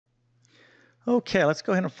Okay, let's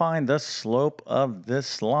go ahead and find the slope of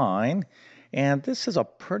this line. And this is a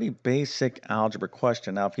pretty basic algebra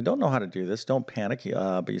question. Now, if you don't know how to do this, don't panic,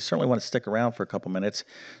 but you certainly want to stick around for a couple minutes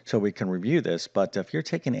so we can review this. But if you're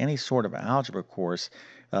taking any sort of algebra course,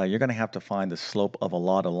 you're going to have to find the slope of a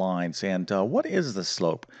lot of lines. And what is the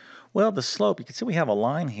slope? Well, the slope, you can see we have a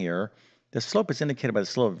line here. The slope is indicated by the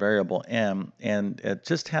slope variable m, and it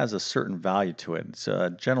just has a certain value to it. It's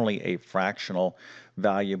generally a fractional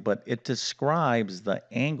value, but it describes the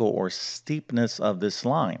angle or steepness of this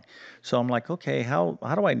line. So I'm like, okay, how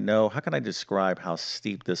do I know? How can I describe how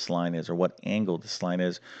steep this line is or what angle this line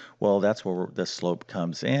is? Well, that's where the slope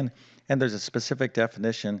comes in. And there's a specific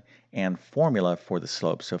definition and formula for the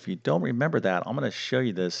slope. So if you don't remember that, I'm going to show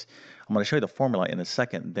you this. I'm going to show you the formula in a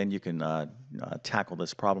second, then you can tackle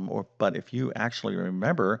this problem. But if you actually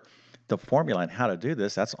remember the formula and how to do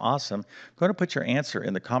this, that's awesome. Go ahead and put your answer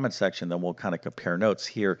in the comment section, then we'll kind of compare notes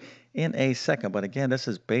here in a second. But again, this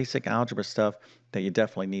is basic algebra stuff that you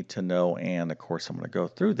definitely need to know. And of course, I'm going to go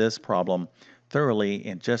through this problem thoroughly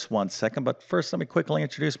in just 1 second. But first, let me quickly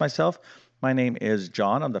introduce myself. My name is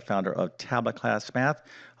John. I'm the founder of TabletClass Math.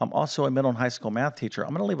 I'm also a middle and high school math teacher. I'm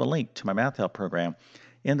going to leave a link to my math help program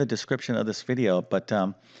in the description of this video. But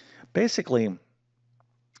basically,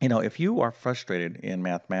 if you are frustrated in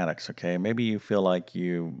mathematics, okay, maybe you feel like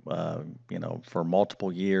for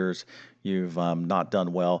multiple years, you've not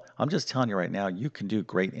done well. I'm just telling you right now, you can do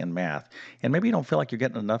great in math. And maybe you don't feel like you're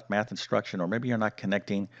getting enough math instruction, or maybe you're not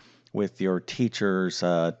connecting with your teacher's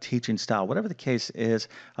teaching style. Whatever the case is,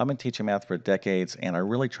 I've been teaching math for decades, and I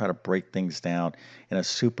really try to break things down in a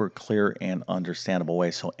super clear and understandable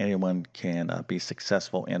way so anyone can be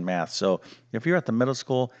successful in math. So if you're at the middle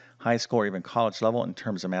school, high school, or even college level in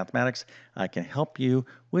terms of mathematics, I can help you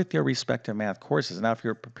with your respective math courses. Now, if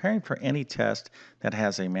you're preparing for any test that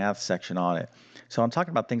has a math section on it, so I'm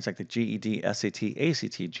talking about things like the GED, SAT,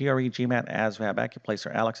 ACT, GRE, GMAT, ASVAB,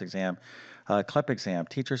 AccuPlacer, ALEX exam, CLEP exam,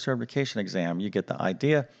 teacher certification exam. You get the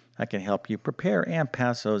idea. I can help you prepare and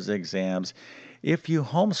pass those exams. If you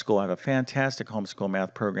homeschool, I have a fantastic homeschool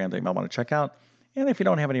math program that you might want to check out. And if you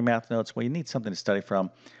don't have any math notes, well, you need something to study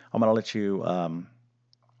from, I'm going to let you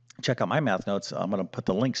check out my math notes. I'm going to put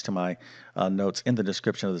the links to my notes in the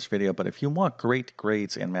description of this video. But if you want great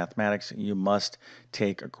grades in mathematics, you must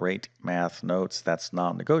take great math notes. That's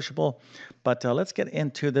non-negotiable. But let's get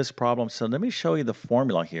into this problem. So let me show you the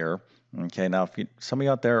formula here. Okay, now if some of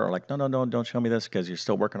you out there are like, no, don't show me this because you're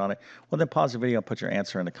still working on it. Well, then pause the video and put your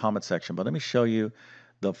answer in the comment section. But let me show you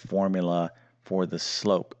the formula for the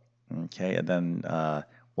slope. Okay, and then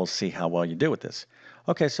we'll see how well you do with this.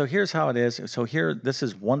 Okay, so here's how it is. So here, this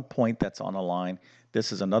is one point that's on a line.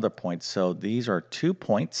 This is another point. So these are 2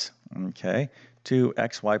 points, okay? 2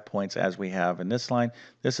 XY points as we have in this line.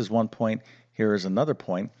 This is 1 point. Here is another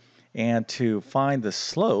point. And to find the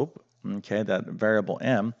slope, okay, that variable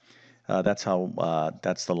m, that's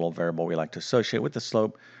the little variable we like to associate with the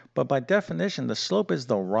slope. But by definition, the slope is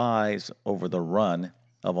the rise over the run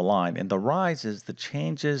of a line. And the rise is the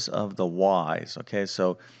changes of the y's, okay?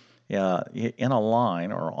 So in a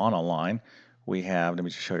line or on a line, we have, let me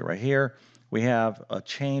just show you right here, we have a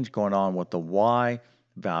change going on with the y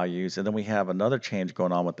values, and then we have another change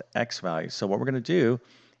going on with the x values. So what we're going to do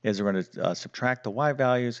is we're going to subtract the y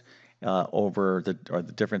values over the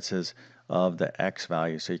differences of the x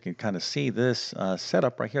values. So you can kind of see this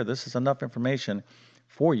setup right here. This is enough information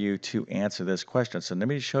for you to answer this question. So let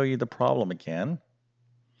me show you the problem again.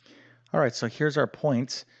 All right, so here's our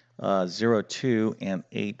points, 0, 2, and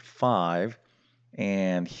 8, 5.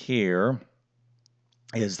 And here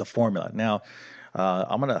is the formula. Now,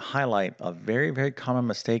 I'm going to highlight a very, very common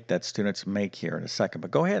mistake that students make here in a second.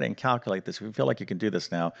 But go ahead and calculate this. If you feel like you can do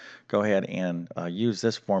this now, go ahead and use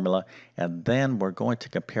this formula. And then we're going to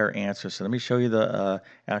compare answers. So let me show you the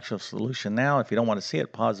actual solution now. If you don't want to see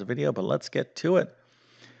it, pause the video, but let's get to it.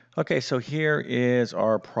 Okay, so here is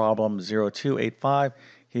our problem 0285.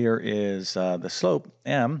 Here is the slope,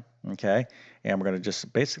 m, okay? And we're going to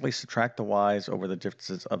just basically subtract the y's over the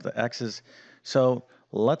differences of the x's. So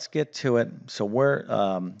let's get to it. So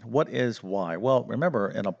what is y? Well,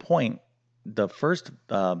 remember, in a point, the first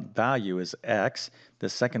value is x, the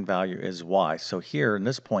second value is y. So here in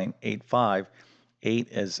this point, 8, 5, 8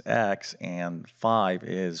 is x and 5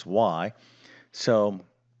 is y. So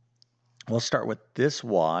we'll start with this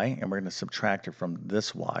y, and we're going to subtract it from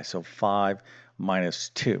this y. So 5 minus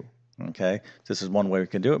 2, okay? This is one way we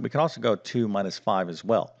can do it. We can also go 2 minus 5 as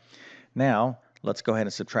well. Now, let's go ahead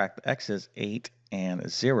and subtract the x's, 8 and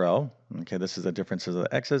 0. Okay, this is the differences of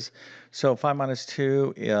the x's. So 5 minus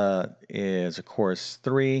 2 is, of course,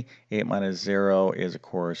 3. 8 minus 0 is, of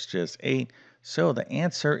course, just 8. So the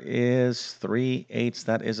answer is 3/8.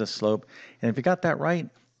 That is a slope. And if you got that right,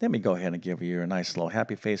 let me go ahead and give you a nice little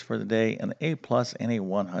happy face for the day, an A plus and a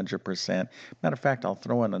 100%. Matter of fact, I'll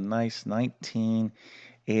throw in a nice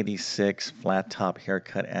 1986 flat top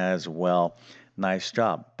haircut as well. Nice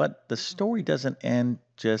job. But the story doesn't end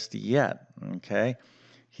just yet, okay?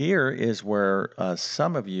 Here is where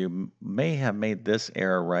some of you may have made this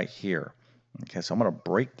error right here. Okay, so I'm going to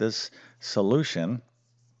break this solution.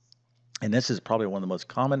 And this is probably one of the most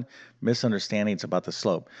common misunderstandings about the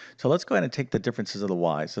slope. So let's go ahead and take the differences of the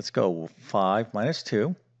y's. Let's go 5 minus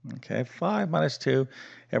 2. Okay, 5 minus 2.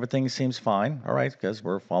 Everything seems fine, all right, because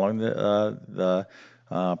we're following the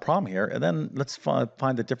problem here. And then let's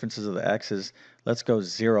find the differences of the x's. Let's go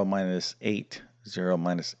 0 minus 8. 0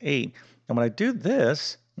 minus 8. And when I do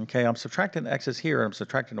this, okay, I'm subtracting the x's here, and I'm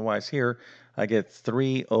subtracting the y's here. I get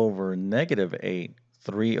 3 over negative 8.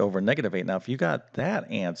 3 over negative 8. Now, if you got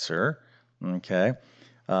that answer, okay,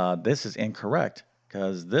 this is incorrect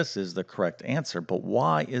because this is the correct answer. But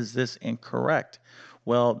why is this incorrect?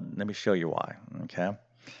 Well, let me show you why, okay?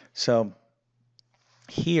 So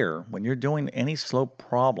here, when you're doing any slope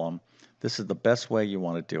problem, this is the best way you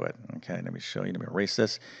want to do it, okay? Let me show you. Let me erase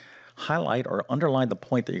this. Highlight or underline the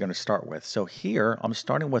point that you're going to start with. So here, I'm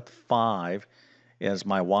starting with 5 as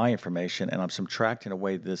my y information, and I'm subtracting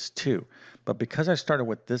away this 2. But because I started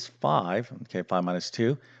with this 5, okay, 5 minus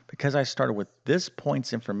 2, because I started with this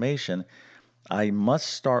point's information, I must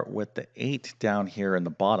start with the 8 down here in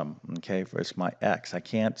the bottom, okay, it's my x. I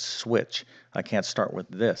can't switch. I can't start with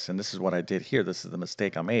this, and this is what I did here. This is the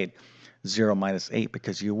mistake I made, 0 minus 8,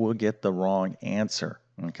 because you will get the wrong answer,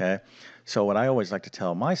 okay? So what I always like to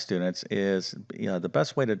tell my students is, the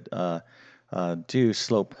best way to do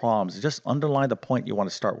slope problems is just underline the point you want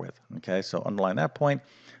to start with, okay? So underline that point.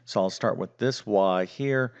 So I'll start with this y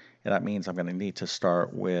here, and that means I'm going to need to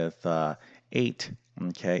start with 8,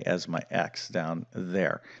 okay, as my x down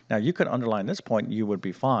there. Now you could underline this point, you would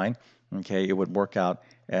be fine, okay? It would work out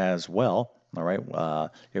as well, all right?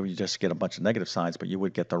 It would just get a bunch of negative signs, but you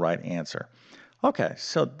would get the right answer. Okay,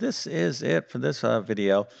 so this is it for this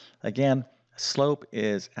video. Again, slope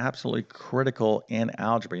is absolutely critical in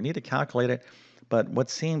algebra. You need to calculate it, but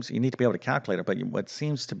you need to be able to calculate it, but what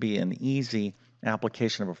seems to be an easy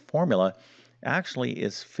application of a formula actually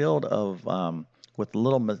is filled with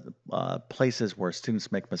little places where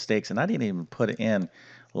students make mistakes. And I didn't even put in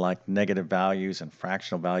like negative values and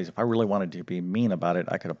fractional values. If I really wanted to be mean about it,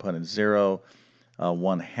 I could have put in 0,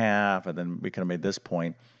 1/2, and then we could have made this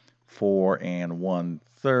point 4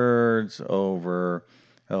 1/3 over,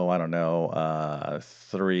 I don't know,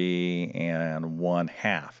 3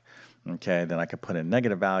 1/2. Okay, then I could put in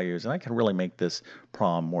negative values, and I can really make this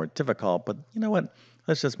problem more difficult. But you know what?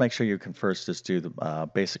 Let's just make sure you can first just do the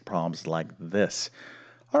basic problems like this.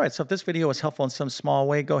 All right, so if this video was helpful in some small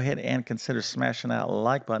way, go ahead and consider smashing that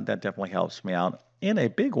like button. That definitely helps me out in a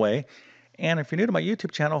big way. And if you're new to my YouTube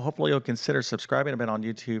channel, hopefully you'll consider subscribing. I've been on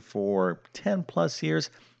YouTube for 10 plus years,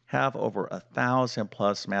 have over 1,000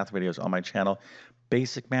 plus math videos on my channel,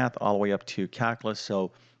 basic math all the way up to calculus.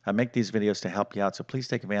 So I make these videos to help you out. So please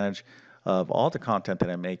take advantage of all the content that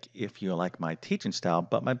I make if you like my teaching style.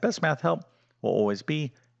 But my best math help will always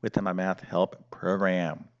be within my math help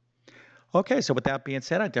program. Okay, so with that being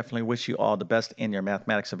said, I definitely wish you all the best in your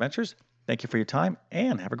mathematics adventures. Thank you for your time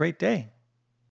and have a great day.